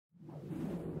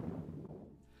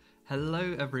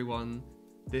Hello everyone,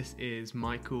 this is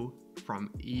Michael from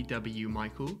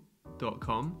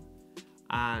ewmichael.com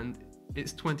and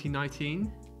it's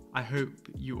 2019. I hope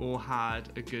you all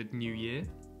had a good new year.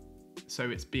 So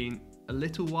it's been a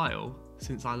little while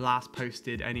since I last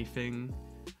posted anything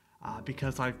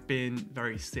because I've been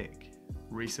very sick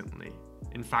recently.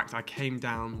 In fact, I came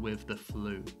down with the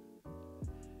flu.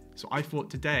 So I thought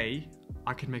today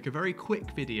I could make a very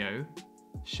quick video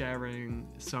sharing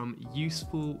some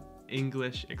useful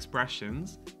English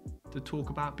expressions to talk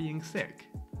about being sick.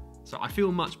 So I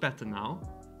feel much better now,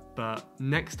 but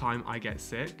next time I get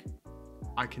sick,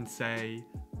 I can say,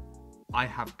 I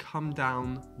have come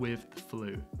down with the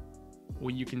flu.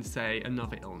 Or you can say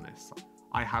another illness.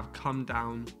 I have come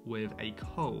down with a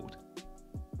cold.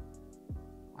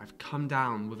 I've come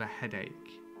down with a headache.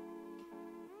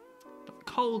 But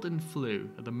cold and flu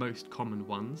are the most common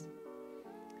ones.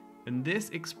 And this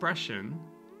expression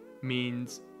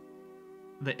means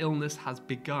the illness has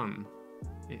begun.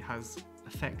 It has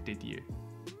affected you.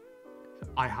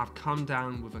 I have come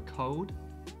down with a cold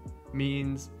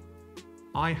means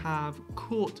I have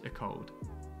caught a cold.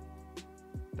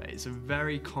 It's a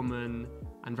very common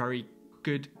and very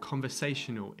good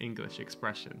conversational English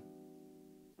expression.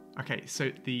 Okay, so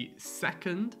the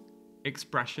second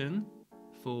expression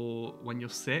for when you're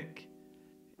sick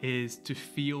is to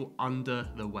feel under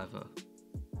the weather.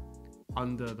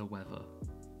 Under the weather.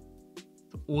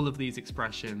 So all of these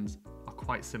expressions are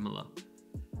quite similar.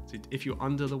 So if you're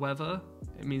under the weather,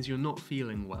 it means you're not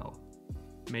feeling well.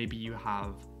 Maybe you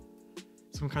have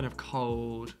some kind of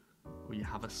cold, or you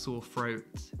have a sore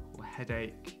throat, or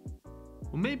headache,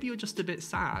 or maybe you're just a bit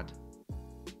sad.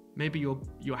 Maybe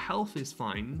your health is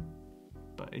fine,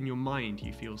 but in your mind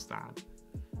you feel sad.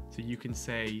 So you can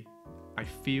say, I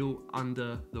feel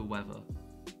under the weather.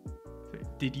 So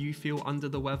did you feel under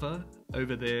the weather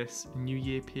over this New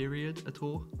Year period at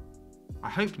all? I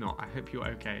hope not. I hope you're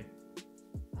okay.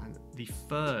 And the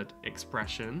third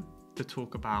expression to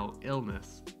talk about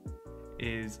illness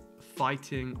is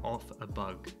fighting off a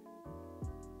bug.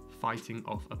 Fighting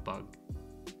off a bug.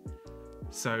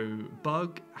 So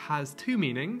bug has two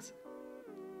meanings.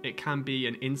 It can be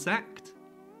an insect,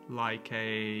 like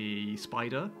a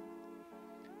spider,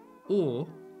 or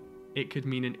it could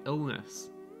mean an illness.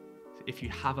 If you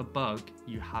have a bug,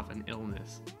 you have an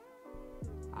illness.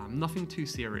 Nothing too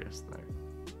serious though.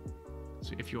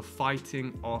 So if you're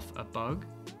fighting off a bug,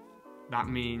 that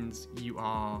means you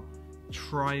are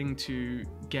trying to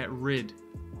get rid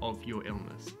of your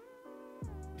illness.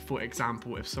 For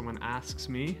example, if someone asks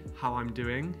me how I'm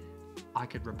doing, I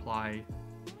could reply,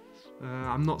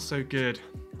 I'm not so good.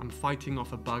 I'm fighting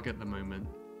off a bug at the moment.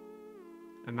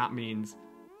 And that means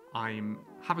I'm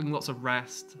having lots of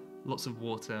rest, lots of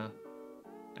water,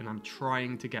 and I'm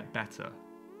trying to get better,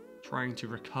 trying to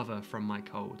recover from my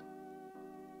cold.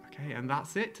 Okay, and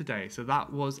that's it today. So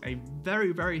that was a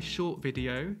very, very short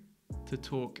video to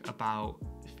talk about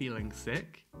feeling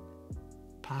sick.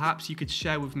 Perhaps you could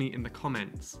share with me in the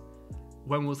comments,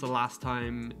 when was the last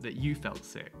time that you felt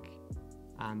sick?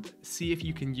 And see if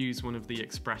you can use one of the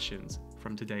expressions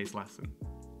from today's lesson.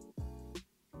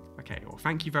 Okay, well,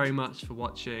 thank you very much for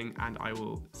watching, and I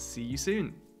will see you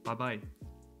soon. Bye-bye.